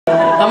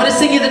I'm going to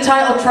sing you the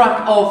title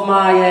track of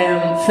my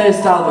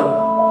first album,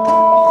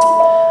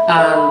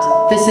 and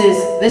this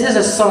is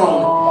a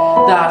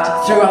song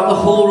that throughout the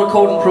whole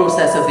recording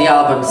process of the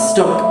album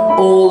stuck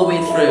all the way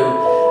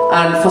through,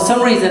 and for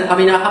some reason, I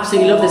mean, I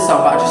absolutely love this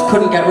song, but I just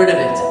couldn't get rid of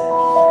it,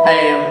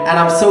 and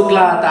I'm so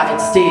glad that it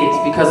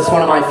stayed because it's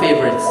one of my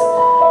favourites.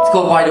 It's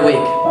called Wide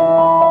Awake.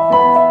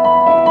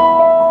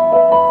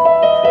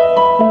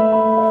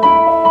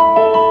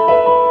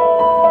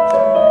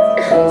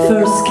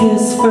 First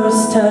kiss,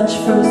 first touch,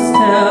 first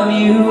time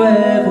you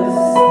ever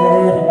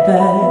said it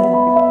back.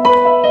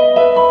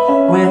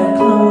 When I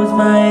close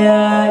my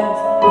eyes,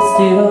 I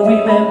still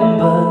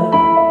remember.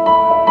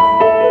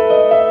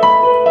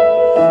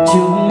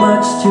 Too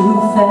much, too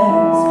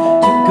fast,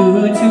 too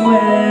good to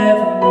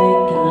ever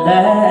make it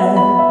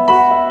last.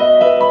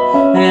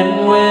 And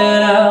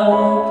when I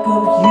woke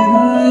up, you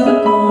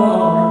were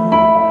gone.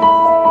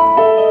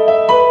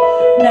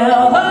 Now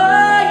I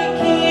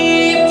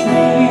keep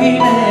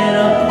dreaming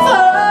of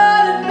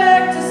falling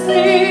back to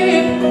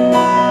sleep,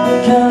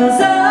 'cause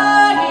I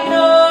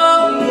know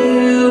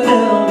you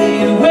will be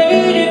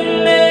waiting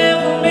there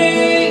for me.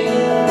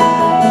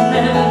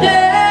 And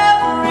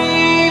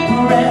every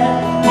breath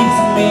keeps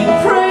me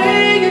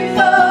praying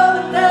for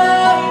the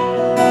night,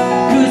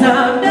 'cause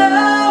I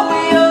know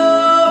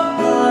you're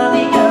on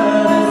the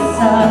other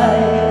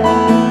side.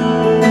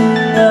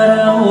 But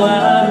I'm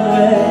wide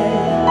awake,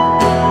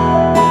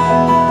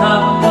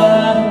 I'm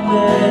wide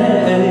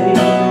awake,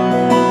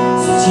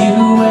 since you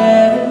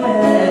went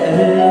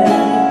away.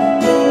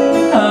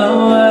 I'm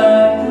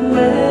wide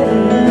awake.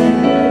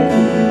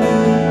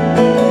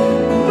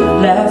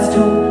 Last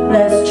hope,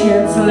 last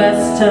chance,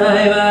 last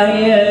time I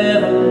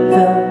ever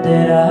felt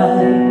that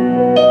I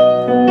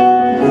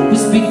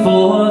was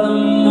before the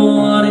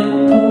morning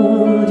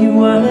pulled you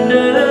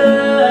under.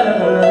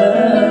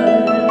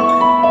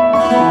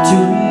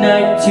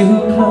 Tonight too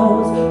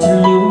close to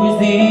lose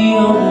the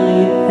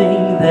only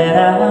thing that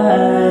I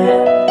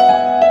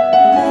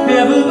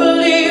ever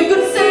believed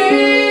could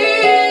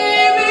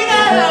save me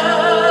now.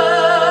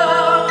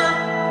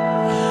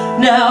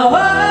 Now I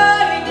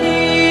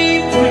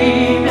keep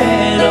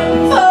dreaming of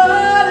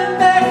falling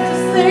back to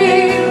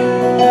sleep,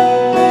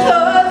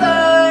 'cause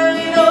I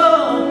know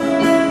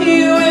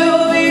you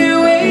will be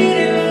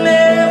waiting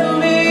there for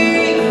me.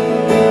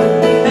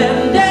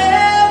 And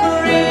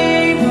every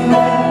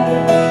breath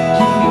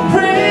keep me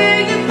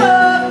praying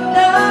for the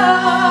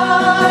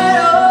night.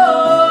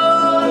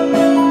 Oh,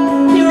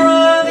 you're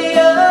on the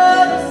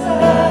other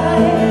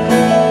side.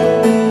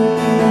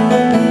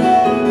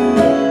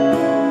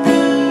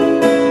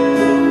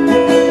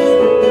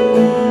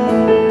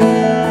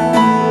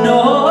 No,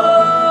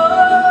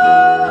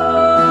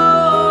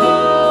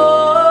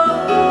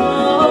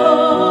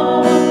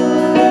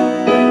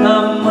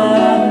 I'm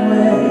wide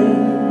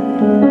awake,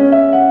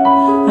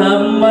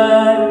 I'm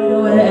wide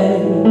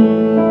awake.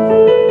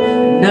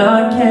 Now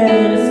I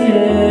can't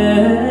escape.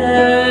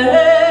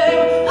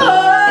 Oh,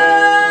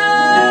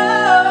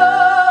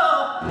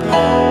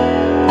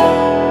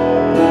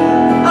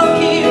 I'll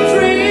keep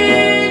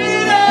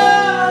dreaming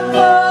of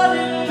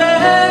falling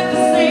back to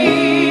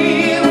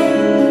sleep,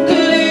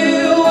 'cause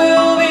you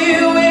will be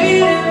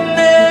waiting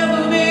there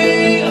for me.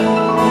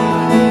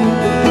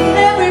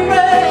 Every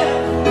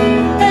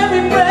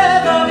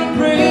breath I'll be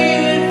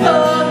praying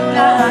for the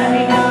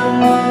night,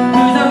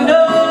 'cause I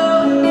know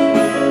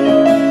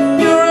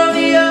you're on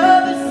the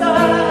other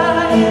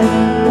side.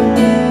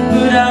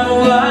 But I'm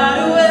wide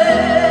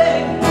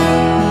awake,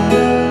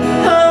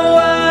 I'm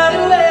wide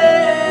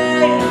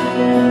awake,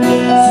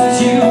 since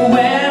you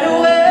went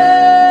away.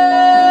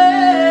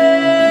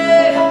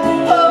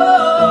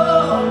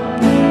 Oh,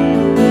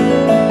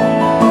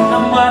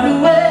 I'm wide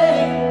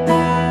awake,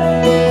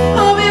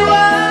 I'll be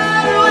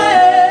wide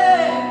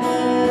awake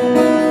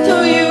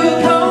till you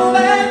come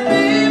back,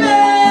 baby.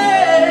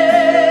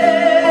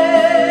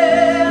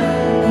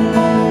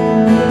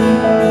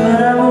 But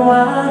I'm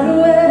wide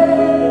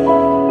awake,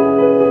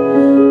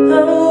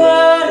 I'm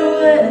wide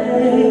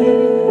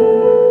awake,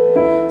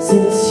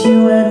 since you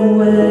went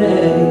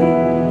away.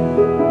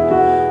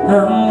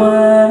 I'm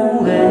wide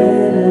awake,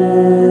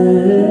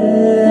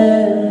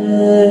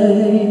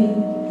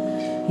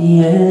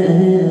 yeah.